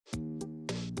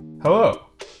Hello,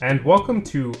 and welcome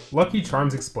to Lucky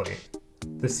Charms Explained,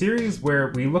 the series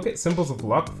where we look at symbols of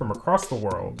luck from across the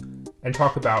world and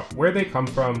talk about where they come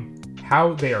from,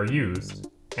 how they are used,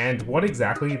 and what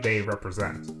exactly they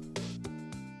represent.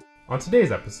 On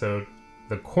today's episode,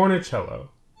 the Cornicello,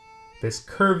 this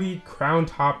curvy,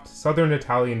 crown-topped southern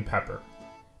Italian pepper,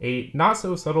 a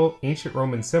not-so-subtle ancient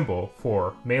Roman symbol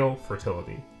for male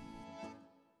fertility.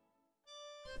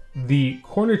 The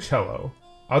Cornicello,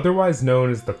 otherwise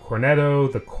known as the cornetto,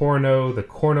 the corno, the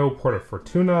corno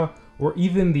portafortuna, or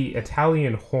even the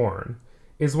Italian horn,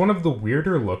 is one of the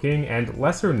weirder looking and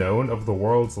lesser known of the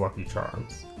world's lucky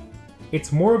charms.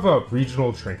 It's more of a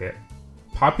regional trinket,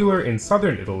 popular in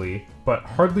southern Italy, but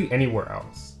hardly anywhere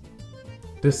else.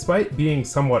 Despite being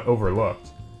somewhat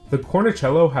overlooked, the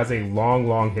Cornicello has a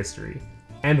long history,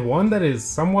 and one that is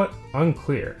somewhat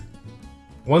unclear.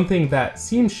 One thing that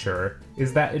seems sure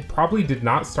is that it probably did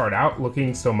not start out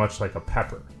looking so much like a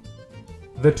pepper.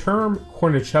 The term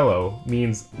Cornicello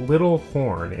means little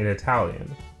horn in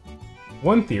Italian.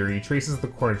 One theory traces the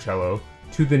Cornicello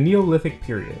to the Neolithic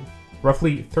period,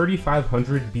 roughly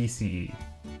 3500 BCE.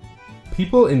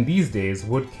 People in these days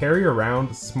would carry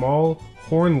around small,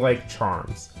 horn-like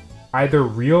charms, either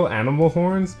real animal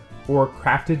horns or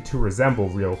crafted to resemble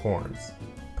real horns.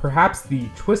 Perhaps the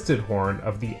twisted horn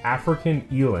of the African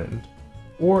eland,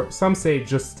 or some say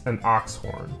just an ox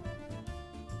horn.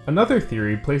 Another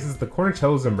theory places the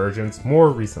Cornicello's emergence more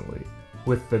recently,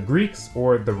 with the Greeks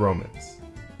or the Romans,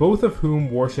 both of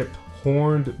whom worshipped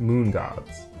horned moon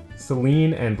gods,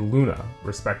 Selene and Luna,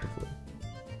 respectively.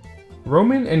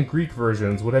 Roman and Greek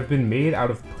versions would have been made out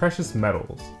of precious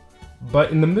metals, but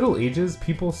in the Middle Ages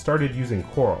people started using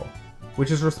coral, which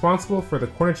is responsible for the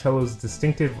Cornicello's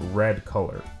distinctive red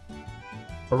color.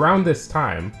 Around this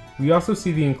time, we also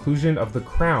see the inclusion of the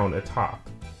crown atop,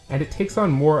 and it takes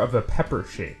on more of a pepper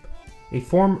shape, a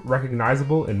form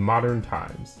recognizable in modern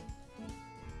times.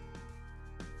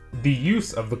 The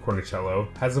use of the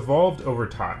Cornicello has evolved over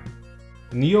time.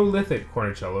 Neolithic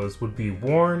Cornicellos would be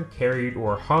worn, carried,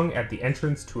 or hung at the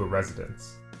entrance to a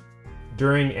residence.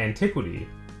 During antiquity,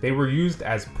 they were used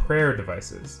as prayer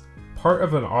devices, part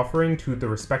of an offering to the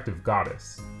respective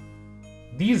goddess.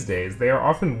 These days, they are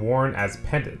often worn as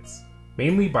pendants,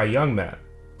 mainly by young men,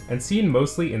 and seen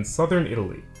mostly in southern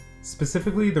Italy,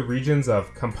 specifically the regions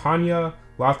of Campania,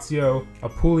 Lazio,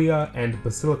 Apulia, and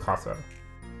Basilicata.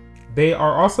 They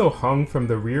are also hung from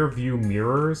the rear view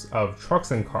mirrors of trucks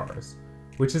and cars,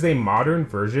 which is a modern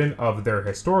version of their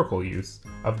historical use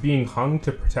of being hung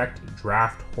to protect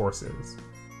draft horses.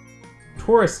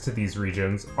 Tourists to these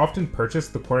regions often purchase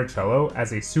the Cornicello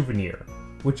as a souvenir,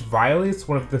 which violates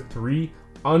one of the 3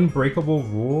 unbreakable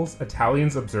rules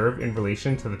Italians observe in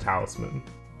relation to the talisman.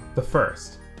 The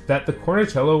first, that the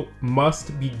Cornicello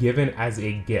must be given as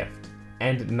a gift,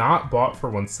 and not bought for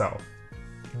oneself.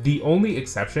 The only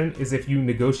exception is if you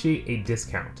negotiate a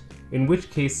discount, in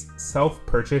which case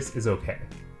self-purchase is okay.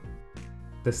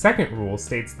 The second rule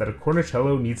states that a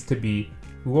Cornicello needs to be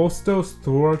gusto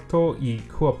storto e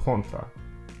coaponta,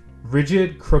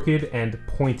 rigid, crooked, and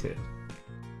pointed.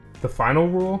 The final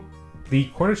rule, the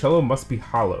Cornicello must be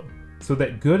hollow, so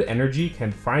that good energy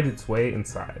can find its way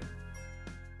inside.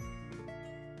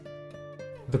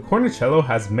 The Cornicello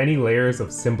has many layers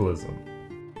of symbolism.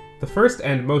 The first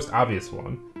and most obvious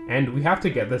one, and we have to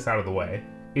get this out of the way,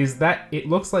 is that it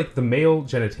looks like the male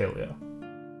genitalia.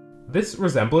 This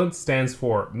resemblance stands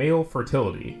for male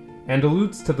fertility, and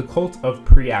alludes to the cult of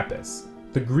Priapus,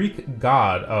 the Greek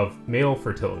god of male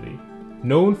fertility,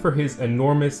 known for his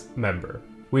enormous member,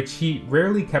 which he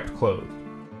rarely kept clothed.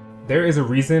 There is a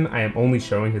reason I am only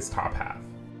showing his top half.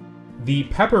 The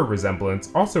pepper resemblance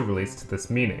also relates to this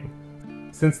meaning,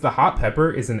 since the hot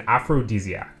pepper is an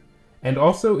aphrodisiac, and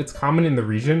also it's common in the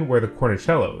region where the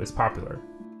Cornicello is popular.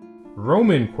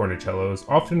 Roman Cornicellos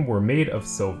often were made of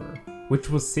silver, which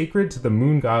was sacred to the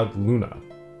moon god Luna.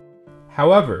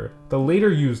 However, the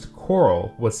later used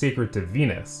coral was sacred to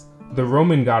Venus, the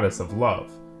Roman goddess of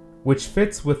love, which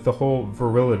fits with the whole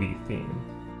virility theme.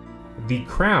 The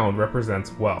crown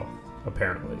represents wealth,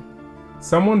 apparently.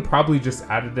 Someone probably just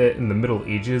added it in the Middle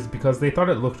Ages because they thought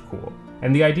it looked cool,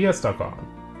 and the idea stuck on.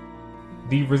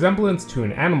 The resemblance to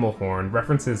an animal horn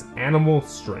references animal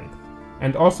strength,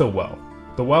 and also wealth,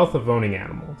 the wealth of owning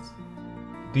animals.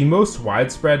 The most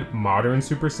widespread modern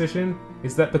superstition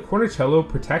is that the Cornicello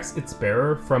protects its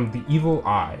bearer from the evil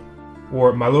eye,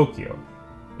 or malocchio,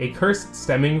 a curse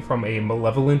stemming from a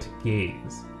malevolent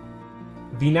gaze.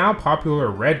 The now popular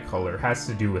red color has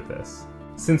to do with this,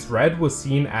 since red was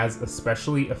seen as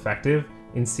especially effective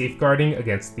in safeguarding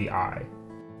against the eye.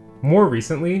 More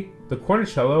recently, the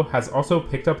Cornicello has also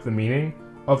picked up the meaning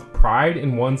of pride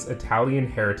in one's Italian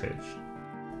heritage.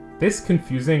 This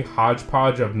confusing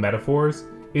hodgepodge of metaphors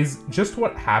is just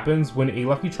what happens when a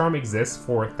lucky charm exists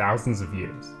for thousands of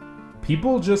years.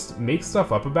 People just make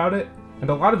stuff up about it, and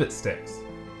a lot of it sticks.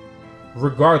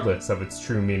 Regardless of its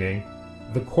true meaning,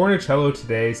 the Cornicello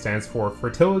today stands for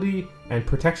fertility and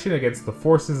protection against the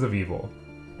forces of evil,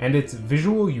 and its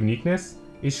visual uniqueness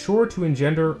is sure to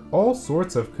engender all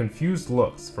sorts of confused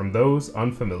looks from those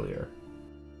unfamiliar.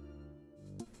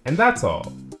 And that's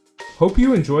all. Hope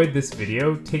you enjoyed this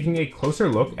video taking a closer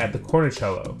look at the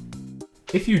Cornicello.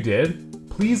 If you did,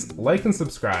 please like and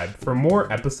subscribe for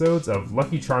more episodes of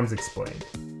Lucky Charms Explained.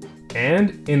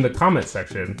 And in the comment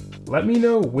section, let me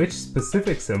know which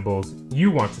specific symbols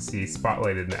you want to see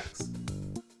spotlighted next.